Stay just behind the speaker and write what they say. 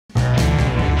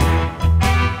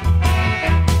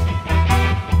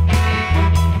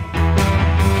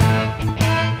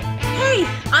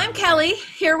Kelly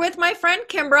here with my friend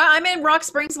Kimbra. I'm in Rock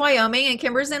Springs, Wyoming, and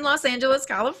Kimbra's in Los Angeles,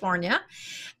 California.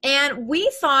 And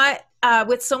we thought,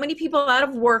 with so many people out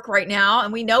of work right now,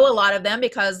 and we know a lot of them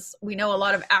because we know a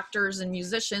lot of actors and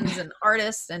musicians and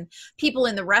artists and people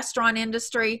in the restaurant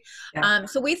industry. Yeah.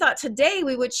 So we thought today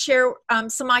we would share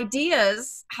some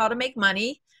ideas how to make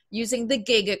money using the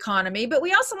gig economy, but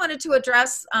we also wanted to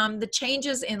address the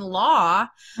changes in law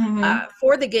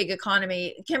for the gig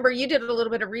economy. Kimbra, you did a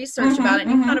little bit of research about it,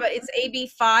 and you found about it's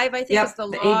AB5, I think, is the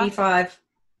law. The AB5.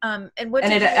 And what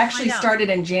and did it you actually find out? started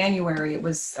in January. It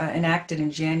was enacted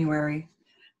in January.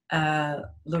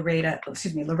 Loretta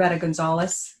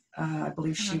Gonzalez, I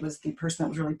believe she was the person that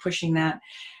was really pushing that.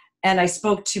 And I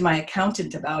spoke to my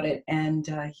accountant about it, and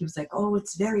he was like, "Oh,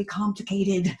 it's very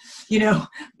complicated,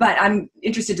 but I'm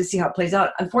interested to see how it plays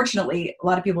out." Unfortunately, a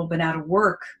lot of people have been out of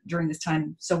work during this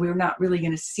time, so we're not really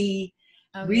going to see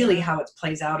how it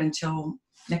plays out until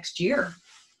next year.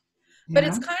 But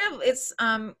it's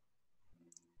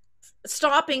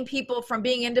stopping people from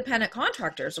being independent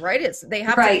contractors, right? They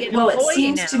have to be an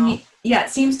employee now. It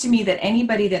seems to me that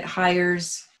anybody that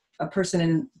hires a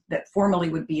person that formerly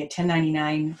would be a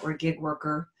 1099 or a gig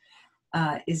worker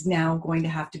is now going to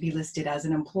have to be listed as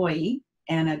an employee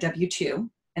and a W-2,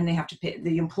 and they have to pay,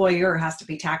 the employer has to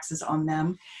pay taxes on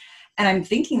them. And I'm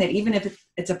thinking that even if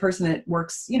it's a person that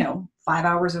works, 5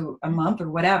 hours a month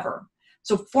or whatever,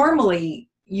 so formally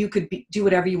you could do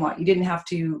whatever you want. You didn't have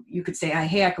to, you could say,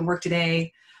 hey, I can work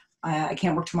today, I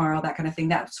can't work tomorrow, that kind of thing.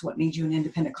 That's what made you an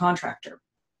independent contractor.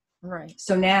 Right.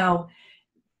 So now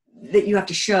that you have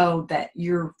to show that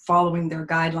you're following their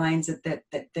guidelines, that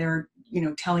they're,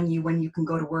 telling you when you can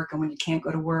go to work and when you can't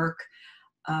go to work.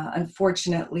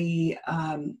 Unfortunately,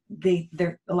 a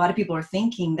lot of people are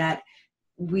thinking that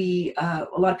a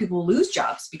lot of people will lose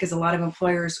jobs because a lot of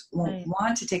employers won't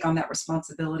want to take on that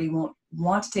responsibility, won't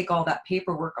want to take all that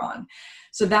paperwork on.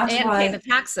 So that's why pay the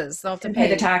taxes. They'll have to pay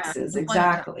the taxes.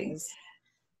 Exactly. Taxes.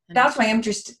 That's why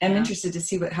I'm interested to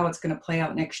see how it's going to play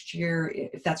out next year.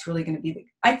 If that's really going to be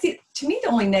I think, to me, the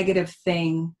only negative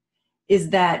thing is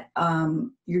that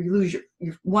you lose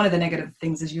one of the negative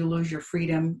things is you lose your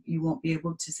freedom. You won't be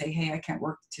able to say, hey, I can't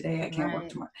work today, I can't work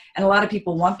tomorrow. And a lot of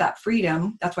people want that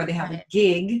freedom. That's why they have a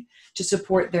gig to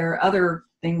support their other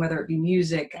thing, whether it be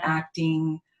music,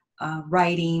 acting,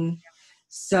 writing.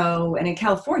 So, and in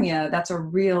California, that's a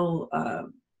real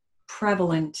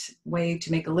prevalent way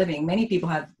to make a living. Many people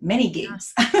have many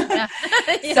gigs.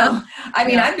 So,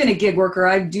 I've been a gig worker.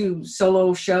 I do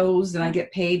solo shows and I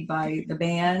get paid by the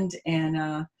band.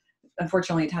 And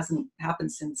unfortunately, it hasn't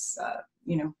happened since,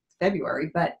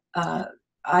 February, but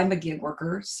I'm a gig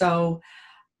worker. So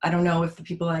I don't know if the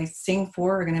people I sing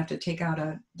for are going to have to take out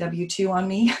a W-2 on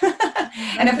me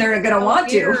and if they're going to want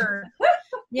to.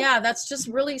 Yeah, that's just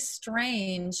really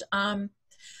strange.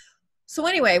 So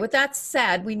anyway, with that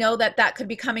said, we know that could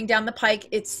be coming down the pike.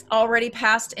 It's already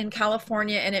passed in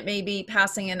California, and it may be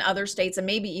passing in other states, and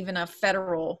maybe even a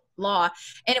federal law.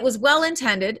 And it was well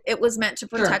intended. It was meant to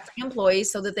protect the employees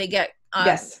so that they get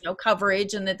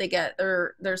coverage, and that they get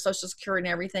their Social Security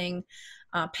and everything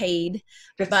paid.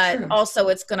 But also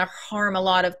it's going to harm a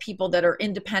lot of people that are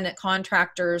independent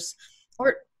contractors,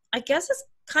 or I guess it's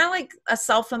kind of like a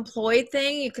self-employed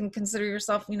thing. You can consider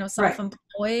yourself,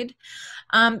 self-employed.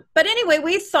 But anyway,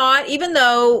 we thought, even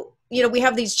though, we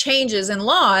have these changes in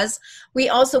laws, we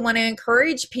also want to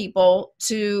encourage people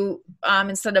to,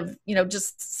 instead of,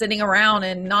 just sitting around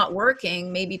and not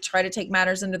working, maybe try to take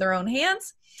matters into their own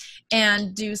hands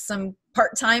and do some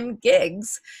part-time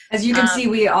gigs. As you can see,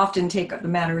 we often take the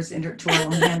matters into our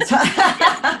own hands.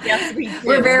 Yes, we do.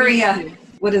 We're very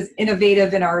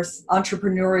innovative in our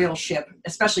entrepreneurship,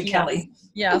 especially Kelly.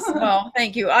 Yes. Well,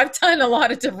 thank you. I've done a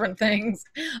lot of different things,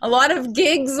 a lot of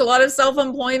gigs, a lot of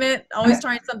self-employment, always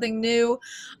trying something new.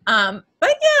 But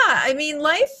yeah,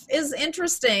 life is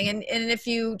interesting. And if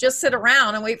you just sit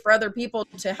around and wait for other people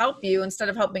to help you instead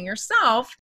of helping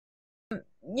yourself,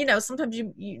 sometimes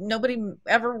nobody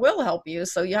ever will help you.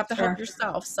 So you have to help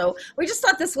yourself. So we just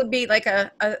thought this would be like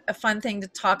a fun thing to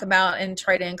talk about and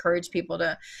try to encourage people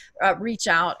to reach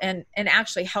out and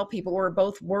actually help people. We're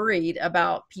both worried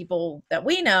about people that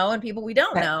we know and people we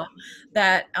don't know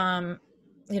that,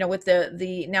 with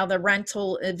now the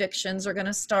rental evictions are going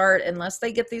to start unless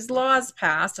they get these laws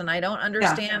passed. And I don't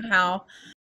understand how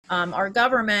our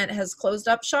government has closed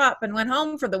up shop and went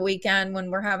home for the weekend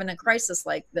when we're having a crisis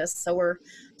like this. So we're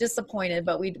disappointed,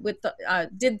 but we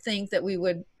did think that we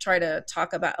would try to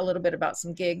talk about a little bit about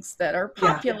some gigs that are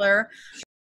popular.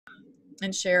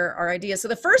 and share our ideas. So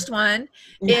the first one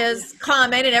Yeah. is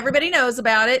common, and everybody knows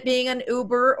about it, being an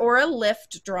Uber or a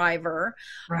Lyft driver.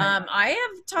 Right. I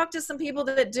have talked to some people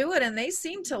that do it, and they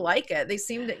seem to like it. They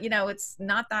seem to, it's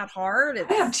not that hard.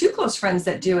 I have two close friends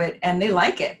that do it, and they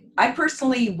like it. I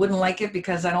personally wouldn't like it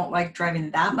because I don't like driving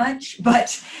that much,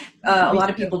 but a lot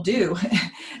of people do.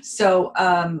 So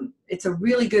it's a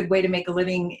really good way to make a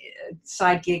living,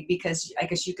 side gig, because I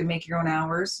guess you can make your own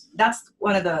hours. That's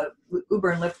one of the Uber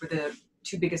and Lyft were the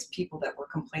two biggest people that were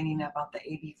complaining about the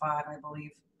AB5, I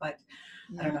believe, but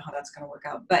I don't know how that's going to work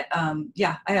out. But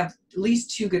yeah, I have at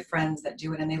least two good friends that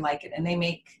do it, and they like it, and they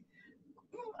make,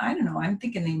 I don't know, I'm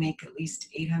thinking they make at least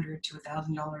 $800 to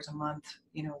 $1,000 a month,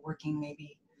 working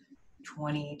maybe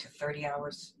 20 to 30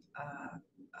 hours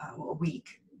a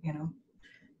week,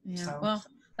 Yeah. So, well,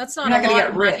 that's not a lot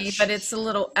of money, but it's a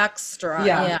little extra.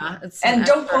 Yeah. And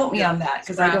don't quote me on that,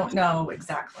 because I don't know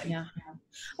exactly. Yeah.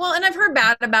 Well, and I've heard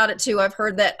bad about it too. I've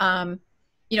heard that,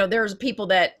 there's people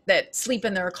that sleep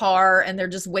in their car and they're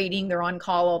just waiting. They're on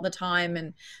call all the time.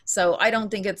 And so I don't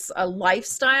think it's a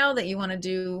lifestyle that you want to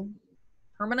do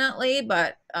permanently,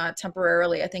 but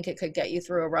temporarily, I think it could get you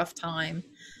through a rough time.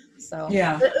 So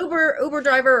yeah, the Uber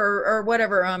driver or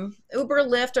whatever, Uber,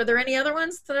 Lyft. Are there any other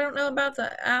ones that I don't know about,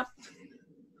 the app?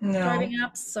 No, driving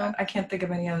apps. So I can't think of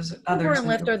any others. Uber and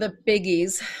Lyft are the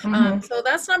biggies. So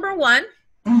that's number one.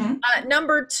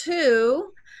 Number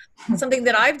two, something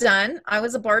that I've done. I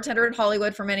was a bartender in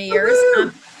Hollywood for many years.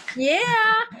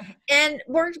 And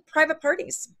worked private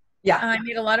parties. Yeah. I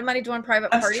made a lot of money doing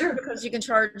private parties because you can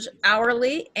charge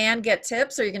hourly and get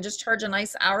tips, or you can just charge a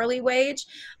nice hourly wage.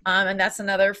 And that's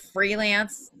another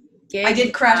freelance gig. I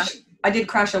did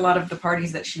crash a lot of the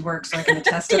parties that she worked, so I can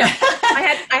attest to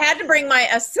that. I had to bring my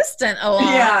assistant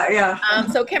along. Yeah.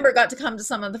 So Kimbra got to come to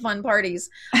some of the fun parties.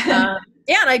 And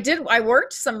I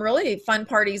worked some really fun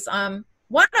parties.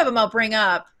 One of them I'll bring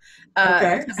up.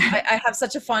 Because I have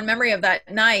such a fond memory of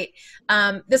that night.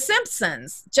 The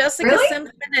Simpsons, Jessica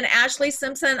Simpson and Ashley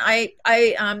Simpson. I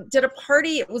did a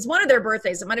party. It was one of their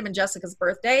birthdays. It might have been Jessica's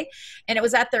birthday, and it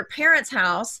was at their parents'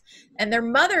 house. And their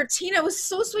mother, Tina, was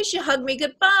so sweet. She hugged me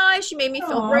goodbye. She made me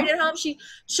feel great at home. She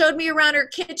showed me around her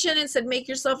kitchen and said, "Make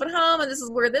yourself at home, and this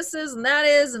is where this is and that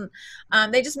is."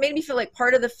 And they just made me feel like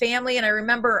part of the family. And I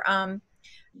remember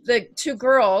the two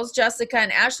girls, Jessica and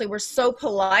Ashley, were so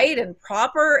polite and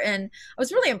proper, and I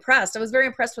was really impressed. I was very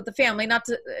impressed with the family, not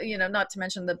to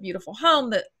mention the beautiful home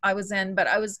that I was in, but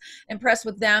I was impressed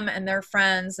with them and their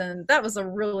friends, and that was a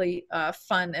really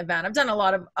fun event. I've done a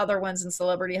lot of other ones in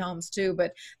celebrity homes too,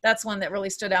 but that's one that really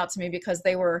stood out to me because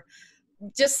they were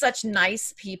just such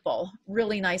nice people,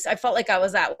 really nice. I felt like I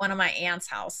was at one of my aunt's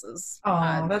houses.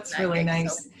 Oh, that's really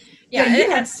nice. So, yeah,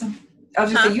 you had some. I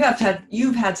was just saying,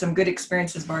 you've had some good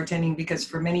experiences bartending, because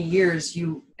for many years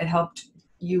it helped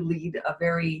you lead a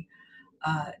very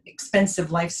expensive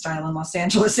lifestyle in Los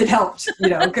Angeles. It helped,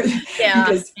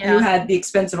 because you had the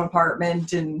expensive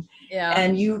apartment and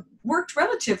you worked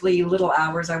relatively little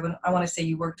hours. I want to say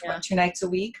you worked 2 nights a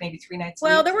week, maybe 3 nights a week.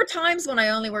 Well, there were times when I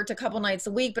only worked a couple nights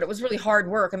a week, but it was really hard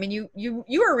work. I mean, you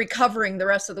were recovering the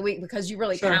rest of the week because you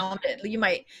really pounded. You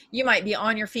might be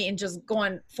on your feet and just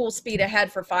going full speed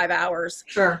ahead for 5 hours.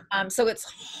 Sure. So it's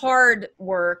hard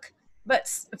work, but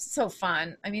it's so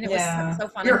fun. I mean, it was so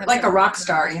fun. You're like a rock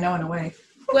star, in a way.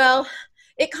 Well,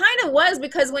 it kind of was,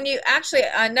 because when you actually,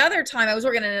 another time I was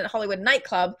working in a Hollywood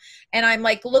nightclub, and I'm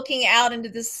like looking out into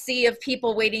this sea of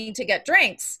people waiting to get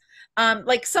drinks.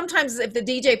 Like sometimes if the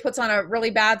DJ puts on a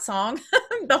really bad song,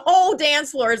 the whole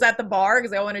dance floor is at the bar because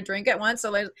they all want to drink at once.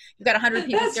 So you've got 100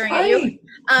 people staring at you.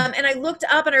 And I looked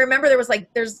up and I remember there was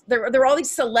like, there were all these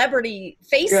celebrity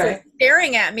faces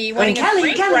staring at me wanting a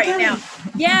drink now.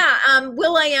 Yeah.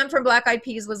 will.i.am from Black Eyed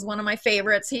Peas was one of my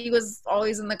favorites. He was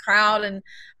always in the crowd. And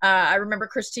I remember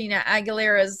Christina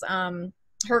Aguilera's,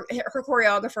 her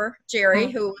choreographer,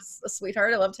 Jerry, who was a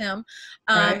sweetheart. I loved him.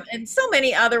 And so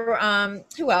many other,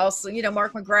 who else?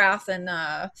 Mark McGrath and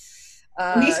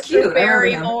he's cute.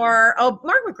 Barrymore. Oh,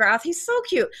 Mark McGrath, he's so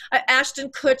cute. Ashton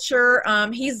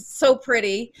Kutcher, he's so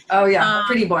pretty. Oh yeah,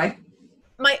 pretty boy.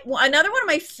 Another one of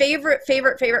my favorite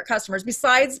customers,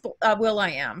 besides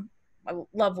will.i.am, I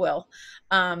love Will.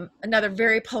 Another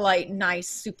very polite, nice,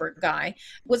 super guy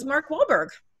was Mark Wahlberg.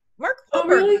 Mark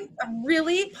Wahlberg,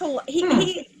 really polite.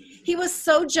 He was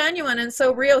so genuine and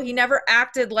so real. He never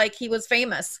acted like he was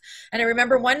famous. And I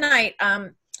remember one night, I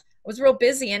was real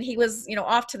busy, and he was,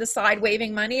 off to the side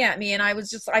waving money at me. And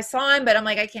I saw him, but I'm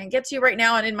like, I can't get to you right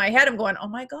now. And in my head, I'm going, oh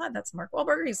my God, that's Mark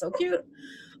Wahlberg. He's so cute.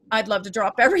 I'd love to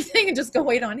drop everything and just go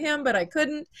wait on him, but I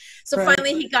couldn't. So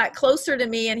finally he got closer to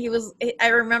me, and I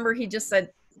remember he just said,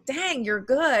 dang, you're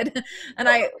good. And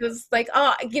I was like,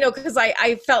 oh, you know, because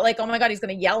I felt like, oh my God, he's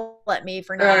going to yell at me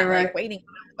for not like waiting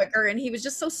quicker. And he was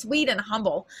just so sweet and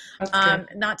humble. That's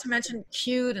good. Not to mention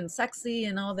cute and sexy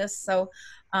and all this. So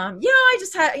yeah, I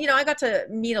just had, you know, I got to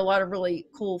meet a lot of really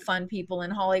cool, fun people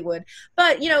in Hollywood.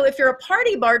 But, you know, if you're a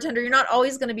party bartender, you're not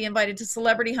always going to be invited to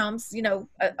celebrity homes. You know,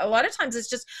 a lot of times it's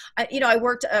just, you know, I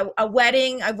worked a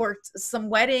wedding. I've worked some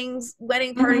wedding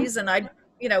parties, and I,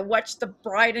 you know, watch the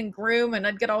bride and groom, and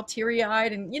I'd get all teary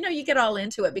eyed, and, you know, you get all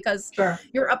into it because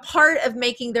you're a part of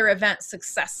making their event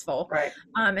successful. Right.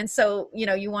 And so, you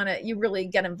know, you really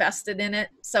get invested in it.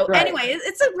 So anyway,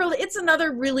 it's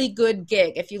another really good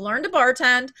gig. If you learn to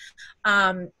bartend,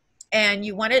 and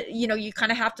you want to, you know, you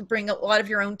kind of have to bring a lot of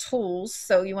your own tools.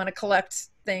 So you want to collect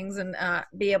things and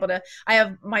be able to, I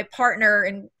have my partner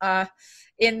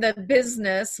in the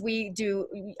business, we do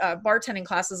bartending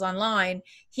classes online.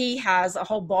 He has a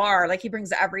whole bar, like he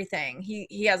brings everything.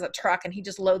 He has a truck and he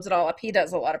just loads it all up. He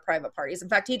does a lot of private parties. In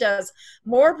fact, he's done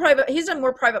more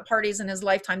private parties in his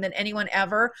lifetime than anyone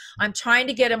ever. I'm trying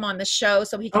to get him on the show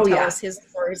so he can tell us his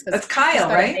stories. That's Kyle,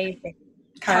 right? Amazing.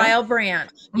 Kyle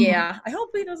Brandt. Yeah. I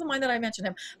hope he doesn't mind that I mentioned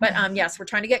him. But yes, we're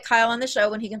trying to get Kyle on the show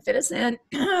when he can fit us in.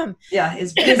 Yeah,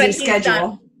 his busy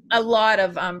schedule. A lot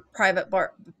of private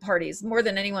parties, more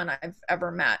than anyone I've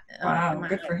ever met. Wow,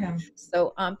 good for him.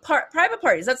 So private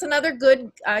parties, that's another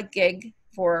good gig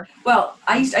for. Well,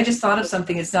 I just thought of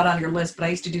something. It's not on your list, but I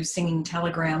used to do singing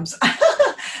telegrams.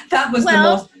 That was the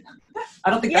most. I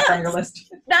don't think that's on your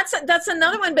list. That's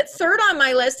another one, but third on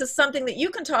my list is something that you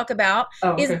can talk about.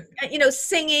 Is, you know,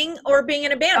 singing or being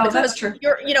in a band. Oh, that's true.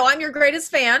 You know, I'm your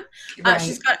greatest fan.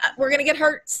 Right. We're going to get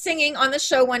her singing on the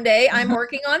show one day. I'm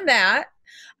working on that.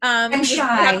 I'm shy. You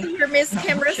have to hear Miss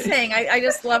Kimbra sing. I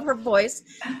just love her voice.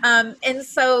 And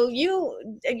so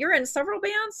you're in several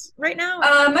bands right now?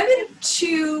 I'm in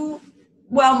two.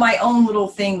 Well, my own little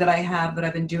thing that I have that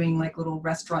I've been doing, like little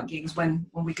restaurant gigs when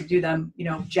we could do them, you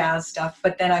know, jazz stuff.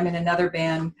 But then I'm in another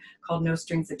band called No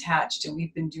Strings Attached, and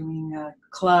we've been doing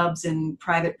clubs and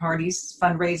private parties,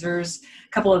 fundraisers. A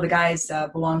couple of the guys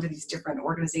belong to these different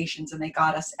organizations, and they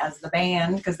got us as the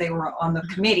band because they were on the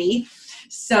committee.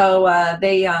 So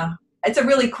it's a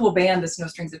really cool band, this No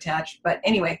Strings Attached. But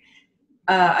anyway,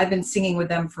 I've been singing with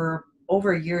them for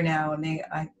over a year now, and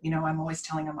I'm always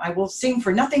telling them I will sing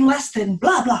for nothing less than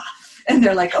blah blah, and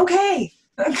they're like, okay.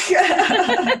 But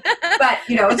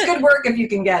you know, it's good work if you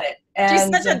can get it. And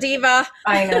she's such a diva.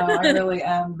 I know, I really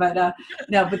am. But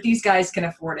no, but these guys can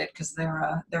afford it because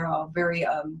they're all very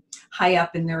high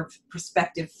up in their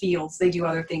respective fields. They do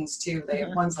other things too.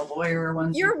 One's a lawyer,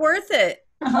 You're worth it.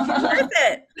 You're worth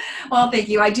it. Well, thank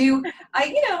you. I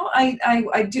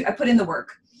put in the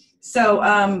work. So,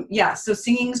 so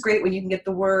singing is great when you can get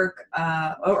the work,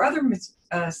 or other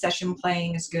session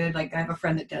playing is good. Like I have a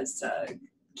friend that does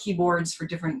keyboards for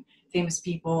different famous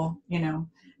people, you know.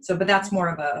 So, but that's more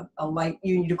of a light,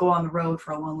 you need to go on the road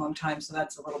for a long, long time. So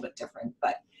that's a little bit different.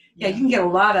 But yeah, you can get a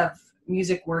lot of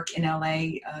music work in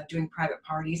LA doing private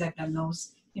parties. I've done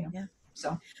those, you know. Yeah.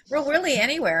 So. Well, really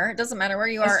anywhere. It doesn't matter where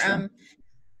you That's are. True.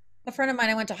 A friend of mine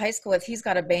I went to high school with, he's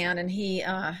got a band, and he,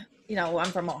 you know,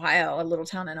 I'm from Ohio, a little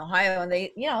town in Ohio, and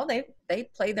they, you know, they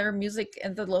play their music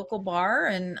at the local bar.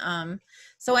 And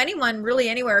so anyone, really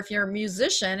anywhere, if you're a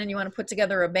musician and you want to put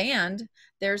together a band,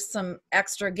 there's some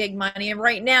extra gig money. And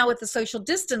right now with the social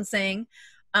distancing,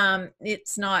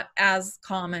 it's not as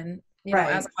common, you know,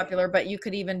 as popular, but you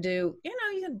could even do, you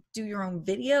know, you can do your own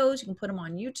videos. You can put them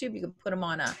on YouTube. You can put them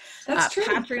on a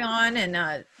Patreon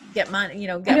and get money, you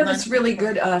know, get money. This really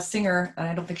good singer,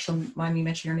 I don't think she'll mind me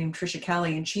mentioning her name,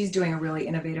 Kellie, and she's doing a really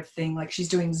innovative thing. Like she's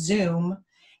doing Zoom,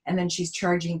 and then she's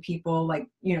charging people, like,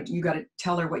 you know, you got to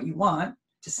tell her what you want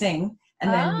to sing,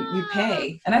 and then you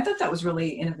pay. And I thought that was really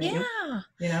innovative. Yeah.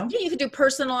 You know? Yeah, you could do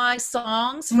personalized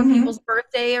songs for people's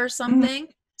birthday or something.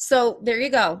 So there you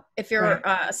go. If you're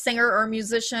a singer or a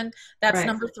musician, that's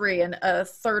number 3, and a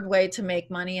third way to make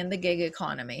money in the gig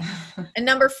economy. And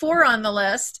number 4 on the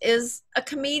list is a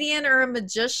comedian or a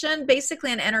magician,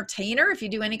 basically an entertainer. If you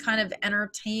do any kind of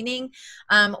entertaining,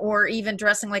 or even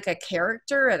dressing like a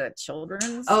character at a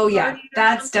children's party.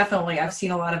 That's definitely, I've seen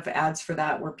a lot of ads for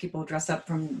that where people dress up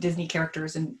from Disney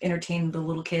characters and entertain the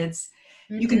little kids.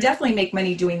 You can definitely make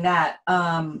money doing that.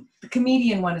 The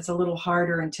comedian one, it's a little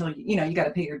harder until, you know, you got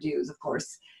to pay your dues, of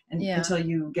course, and until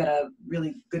you get a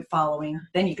really good following,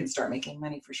 then you can start making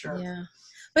money for sure. Yeah.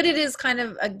 But it is kind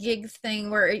of a gig thing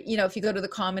where, you know, if you go to the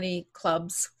comedy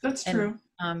clubs, that's true.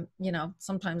 You know,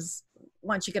 sometimes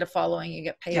once you get a following, you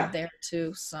get paid there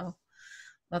too. So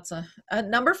that's a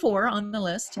number 4 on the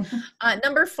list.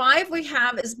 Number 5 we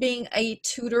have is being a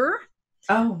tutor.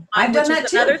 Oh, I've done which that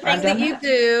is too. another thing I've that done you that.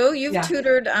 do. You've Yeah.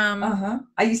 tutored.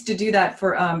 I used to do that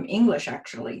for English,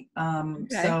 actually.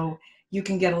 Okay. So you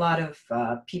can get a lot of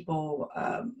people,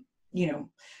 you know,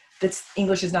 that's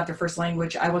English is not their first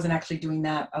language. I wasn't actually doing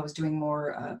that. I was doing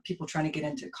more people trying to get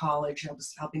into college. I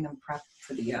was helping them prep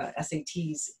for the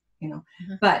SATs, you know.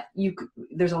 Mhm. But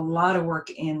there's a lot of work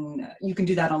in. You can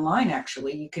do that online.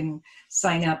 Actually, you can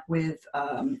sign up with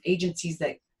agencies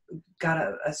that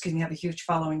have a huge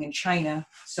following in China.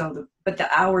 So but the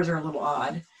hours are a little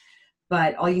odd.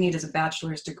 But all you need is a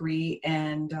bachelor's degree,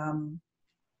 and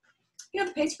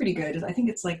the pay's pretty good. I think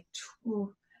it's like,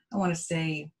 I want to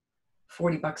say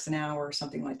 $40 an hour or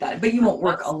something like that. But you won't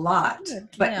work a That's lot. good.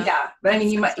 But Yeah. yeah, but I mean,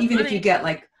 That's you might, extra even if money. you get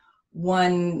like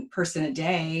one person a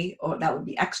day, that would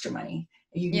be extra money.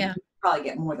 You Yeah. can probably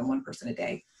get more than one person a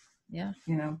day. Yeah.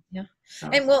 Yeah. So.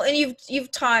 And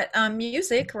you've taught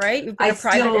music, right? You've been I a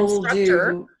private still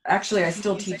instructor. do. Actually, I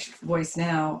still Music. teach voice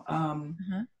now.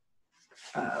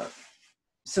 Uh-huh.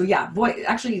 So yeah,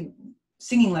 actually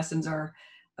singing lessons are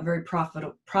a very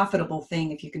profitable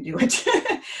thing if you can do it.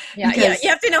 Yeah, yeah. You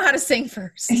have to know how to sing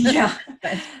first. Yeah,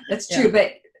 But, that's true.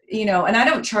 But and I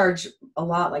don't charge a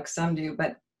lot like some do,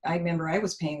 but I remember I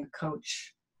was paying a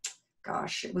coach,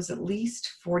 gosh, it was at least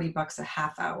 $40 a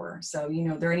half hour. So,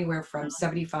 they're anywhere from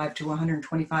 75 to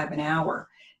 125 an hour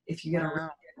if you get a really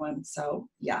good one. So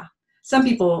yeah, some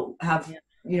people have,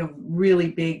 really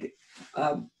big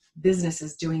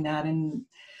businesses doing that. And,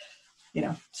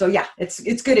 so yeah,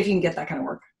 it's good if you can get that kind of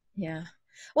work. Yeah.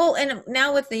 Well, and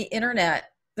now with the internet,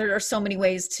 there are so many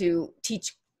ways to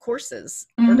teach courses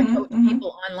or to coach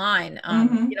people online.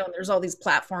 There's all these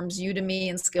platforms, Udemy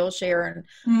and Skillshare,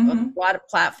 and a lot of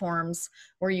platforms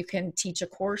where you can teach a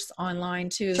course online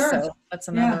too. Sure. So that's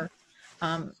another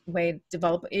way to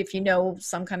develop. If you have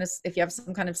some kind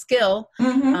of skill,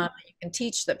 you can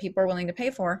teach that people are willing to pay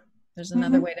for. There's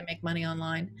another way to make money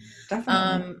online.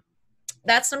 Definitely.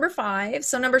 That's number 5.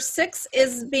 So number 6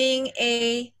 is being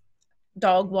a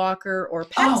dog walker or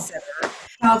pet sitter.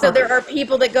 So there are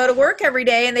people that go to work every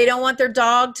day and they don't want their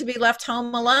dog to be left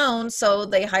home alone. So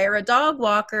they hire a dog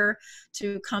walker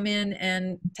to come in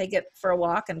and take it for a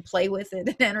walk and play with it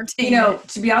and entertain it.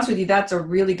 To be honest with you, that's a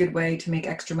really good way to make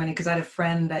extra money. Because I had a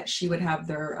friend that she would have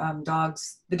their the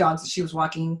dogs that she was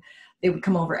walking, they would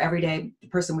come over every day. The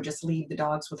person would just leave the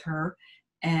dogs with her,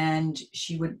 and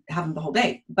she would have them the whole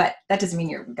day. But that doesn't mean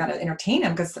you've got to entertain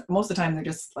them, because most of the time they're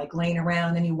just like laying around,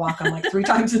 and then you walk them like 3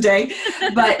 times a day.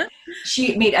 But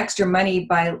she made extra money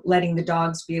by letting the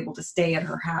dogs be able to stay at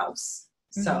her house.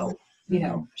 So,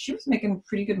 she was making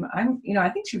pretty good money. I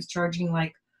think she was charging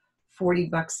like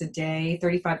 $40 a day,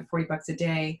 35 to $40 a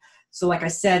day. So like I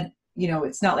said,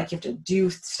 it's not like you have to do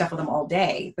stuff with them all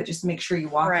day, but just make sure you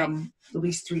walk them at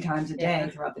least 3 times a day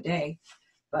throughout the day.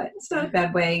 But it's not a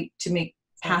bad way to make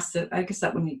passive. I guess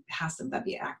that wouldn't be passive, that'd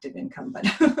be active income. But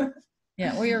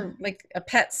yeah, well, you're like a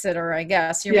pet sitter, I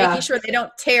guess. You're making sure they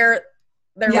don't tear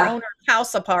their owner's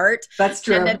house apart. That's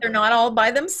true. And that they're not all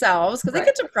by themselves, because they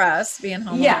get depressed being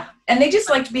home. Yeah, and they just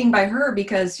liked being by her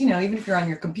because, even if you're on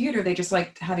your computer, they just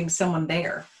liked having someone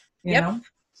there. You know?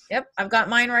 Yep, I've got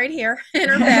mine right here in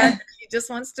her bed. She just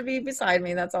wants to be beside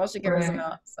me. That's all she cares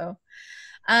about. So,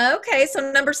 okay,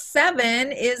 so number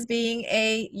 7 is being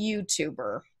a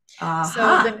YouTuber.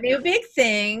 So the new big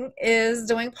thing is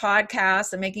doing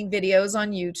podcasts and making videos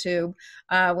on YouTube,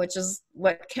 which is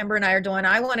what Kimbra and I are doing.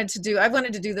 I wanted to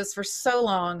do this for so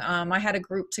long. I had a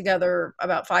group together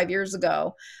about 5 years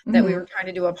ago that we were trying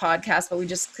to do a podcast, but we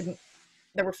just couldn't.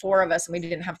 There were 4 of us,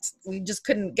 and we just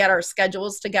couldn't get our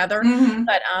schedules together.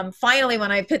 But finally,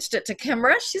 when I pitched it to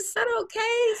Kimbra, she said, okay.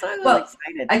 So I was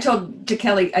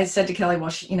excited. I said to Kellie,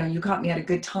 well, you caught me at a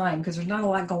good time, because there's not a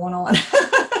lot going on.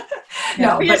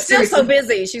 No, but she's still so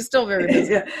busy. She's still very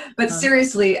busy. But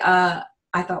seriously, I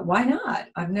thought, why not?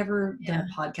 I've never done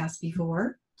a podcast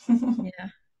before.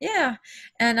 Yeah.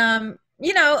 And,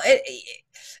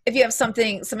 if you have some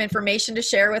information to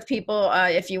share with people,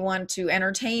 if you want to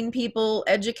entertain people,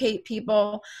 educate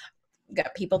people,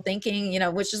 got people thinking,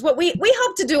 which is what we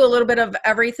hope to do, a little bit of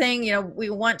everything. We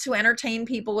want to entertain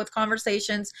people with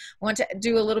conversations, want to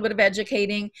do a little bit of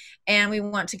educating, and we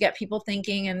want to get people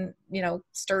thinking and,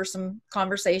 stir some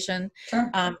conversation.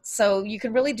 Sure. So you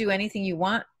can really do anything you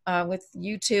want with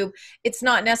YouTube. It's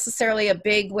not necessarily a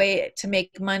big way to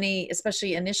make money,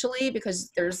 especially initially,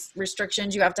 because there's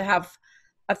restrictions. You have to have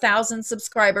 1,000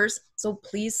 subscribers. So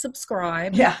please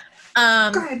subscribe. Yeah.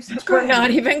 Subscribe. We're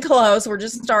not even close. We're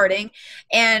just starting.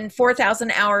 And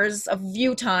 4,000 hours of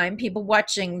view time, people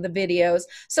watching the videos.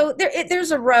 So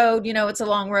there's a road, it's a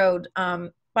long road.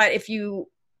 But if you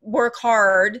work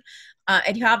hard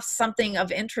and you have something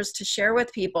of interest to share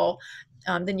with people,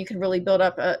 then you can really build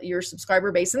up your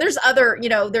subscriber base. And there's other,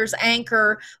 there's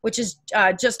Anchor, which is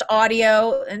just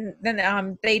audio, and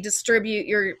then they distribute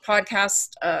your podcast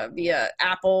via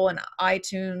Apple and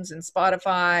iTunes and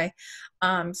Spotify.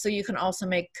 So you can also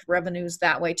make revenues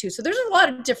that way too. So there's a lot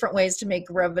of different ways to make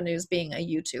revenues being a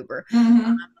YouTuber.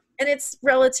 Mm-hmm. And it's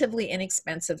relatively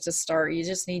inexpensive to start. You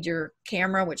just need your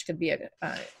camera, which could be a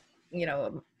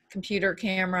computer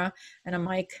camera and a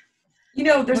mic.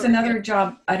 There's another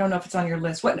job. I don't know if it's on your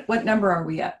list. What number are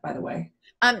we at, by the way?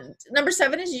 Number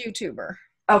 7 is YouTuber.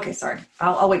 Okay, sorry.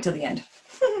 I'll wait till the end.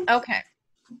 Okay.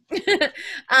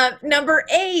 Number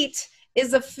 8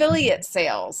 is affiliate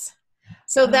sales.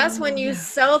 So that's when you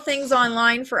sell things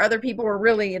online for other people, or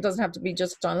really it doesn't have to be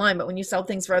just online, but when you sell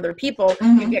things for other people,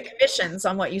 you get commissions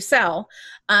on what you sell.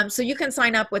 So you can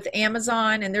sign up with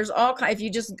Amazon, and there's if you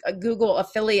just Google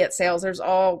affiliate sales, there's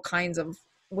all kinds of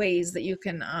ways that you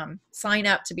can sign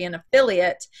up to be an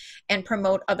affiliate and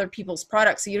promote other people's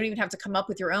products. So you don't even have to come up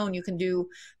with your own. You can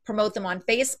promote them on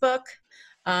Facebook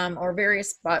or various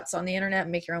spots on the internet,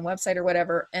 and make your own website or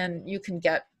whatever, and you can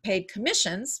get paid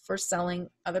commissions for selling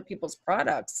other people's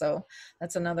products. So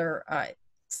that's another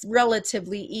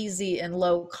relatively easy and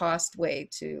low cost way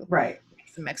to make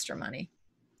some extra money.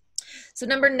 So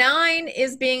number 9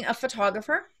 is being a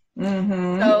photographer.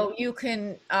 So you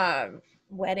can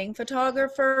wedding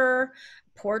photographer,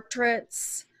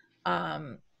 portraits,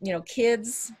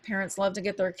 kids. Parents love to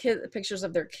get their pictures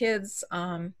of their kids.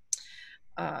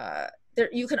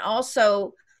 You can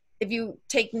also, if you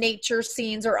take nature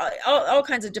scenes or all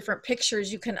kinds of different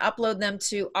pictures, you can upload them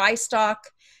to iStock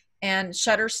and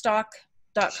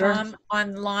Shutterstock.com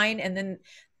online, and then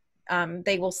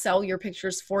they will sell your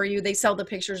pictures for you. They sell the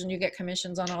pictures and you get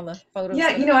commissions on all the photos.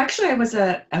 Yeah, actually I was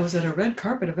at a red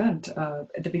carpet event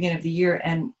at the beginning of the year,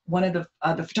 and one of the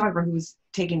photographer who was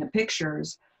taking the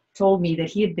pictures told me that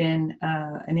he had been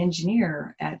an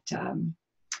engineer at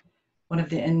one of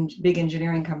the big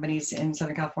engineering companies in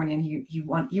Southern California, and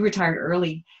he retired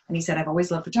early, and he said, I've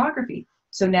always loved photography.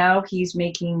 So now he's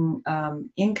making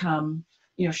income,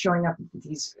 showing up at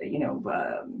these,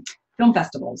 film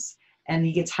festivals, and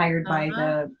he gets hired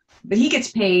but he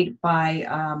gets paid by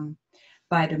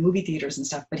the movie theaters and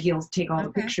stuff, but he'll take all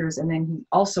the pictures, and then he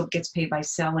also gets paid by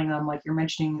selling them. Like you're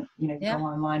mentioning, you go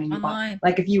online and you buy,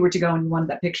 like if you were to go and you wanted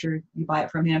that picture, you buy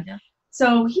it from him. Yeah.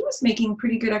 So he was making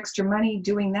pretty good extra money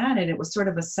doing that, and it was sort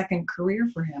of a second career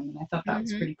for him, and I thought that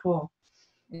was pretty cool.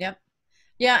 Yep.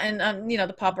 Yeah, and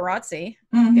the paparazzi,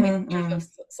 getting pictures of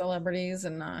celebrities,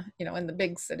 and in the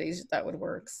big cities that would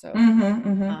work. So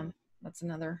that's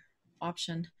another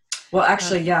option. Well,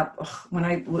 actually, when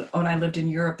I lived in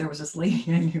Europe, there was this lady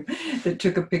I knew that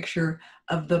took a picture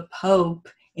of the Pope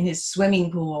in his swimming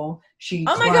pool. She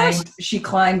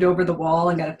climbed over the wall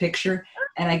and got a picture,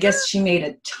 and I guess she made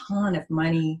a ton of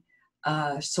money,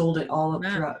 sold it all up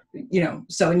throughout,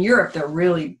 so in Europe, they're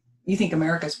really, you think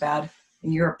America's bad.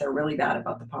 In Europe, they're really bad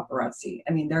about the paparazzi.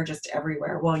 I mean, they're just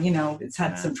everywhere. Well, it's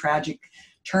had some tragic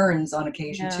turns on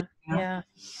occasion too.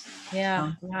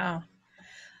 Yeah. Wow.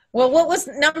 Well, what was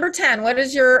number 10? What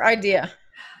is your idea?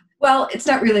 Well, it's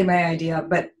not really my idea,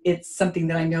 but it's something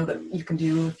that I know that you can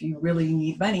do if you really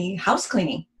need money. House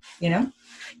cleaning,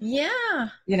 Yeah.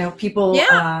 People,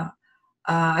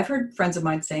 I've heard friends of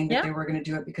mine saying that they were going to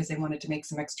do it because they wanted to make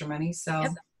some extra money. So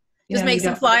just make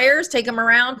some flyers, take them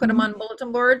around, put them on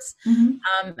bulletin boards.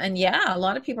 And a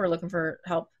lot of people are looking for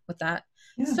help with that.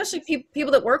 Yeah. Especially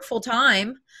people that work full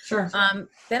time. Sure.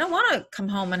 They don't want to come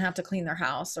home and have to clean their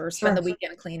house or spend the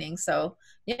weekend cleaning. So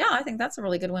I think that's a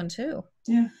really good one too.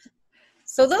 Yeah.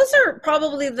 So those are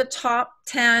probably the top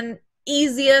 10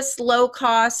 easiest low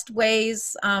cost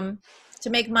ways to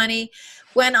make money.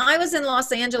 When I was in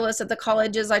Los Angeles at the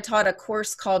colleges, I taught a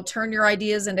course called Turn Your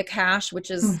Ideas into Cash,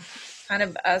 which is kind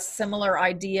of a similar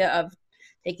idea of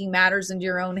taking matters into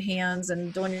your own hands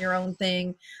and doing your own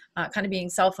thing, kind of being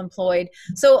self-employed.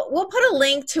 So we'll put a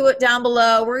link to it down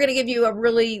below. We're going to give you a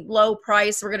really low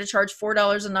price. We're going to charge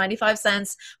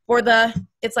 $4.95 for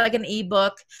it's like an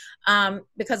ebook,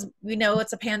 because we know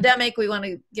it's a pandemic. We want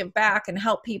to give back and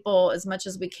help people as much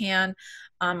as we can.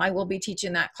 I will be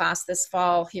teaching that class this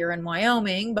fall here in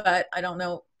Wyoming, but I don't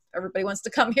know if everybody wants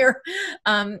to come here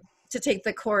to take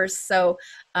the course. So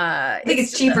I think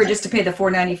it's cheaper just to pay the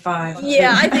 $4.95.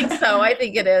 Yeah, I think so. I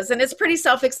think it is. And it's pretty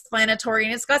self-explanatory,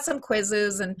 and it's got some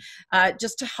quizzes and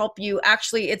just to help you.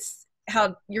 Actually, it's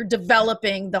how you're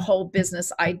developing the whole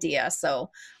business idea. So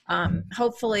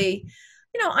hopefully,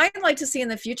 I'd like to see in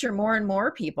the future more and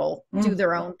more people do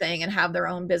their own thing and have their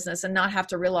own business and not have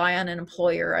to rely on an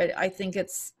employer. I think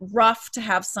it's rough to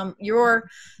have your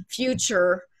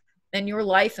future and your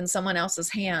life in someone else's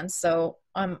hands. So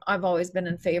I've always been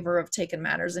in favor of taking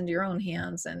matters into your own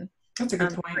hands and That's a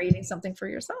good point. creating something for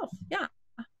yourself. Yeah.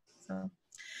 So,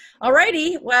 all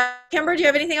righty. Well, Kimbra, do you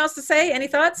have anything else to say? Any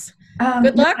thoughts?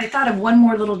 Good luck. I thought of one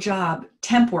more little job,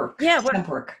 temp work. Yeah. Temp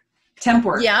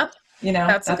work. Yeah. You know,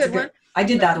 that's a good one. I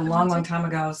did that a long time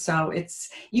ago. So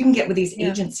you can get with these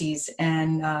agencies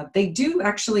and they do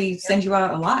actually send you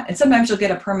out a lot. And sometimes you'll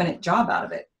get a permanent job out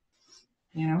of it,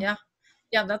 you know? Yeah.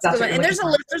 Yeah, that's a good one. And there's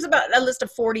about a list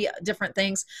of 40 different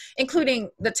things, including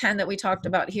the 10 that we talked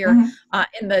about here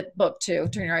in the book too.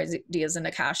 Turn your ideas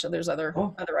into cash. So there's other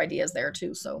ideas there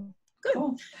too. So good.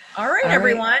 Cool. All right,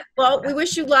 everyone. Right. Well, we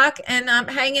wish you luck and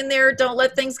hang in there. Don't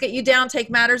let things get you down. Take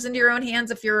matters into your own hands.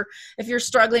 If you're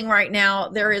struggling right now,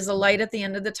 there is a light at the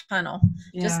end of the tunnel.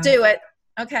 Yeah. Just do it.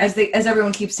 Okay. As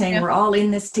everyone keeps saying, we're all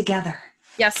in this together.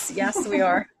 Yes, we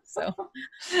are. So, all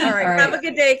right. Have a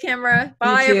good day, Kimbra.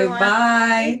 Bye, everyone.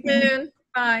 Bye. See you soon.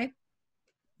 Bye.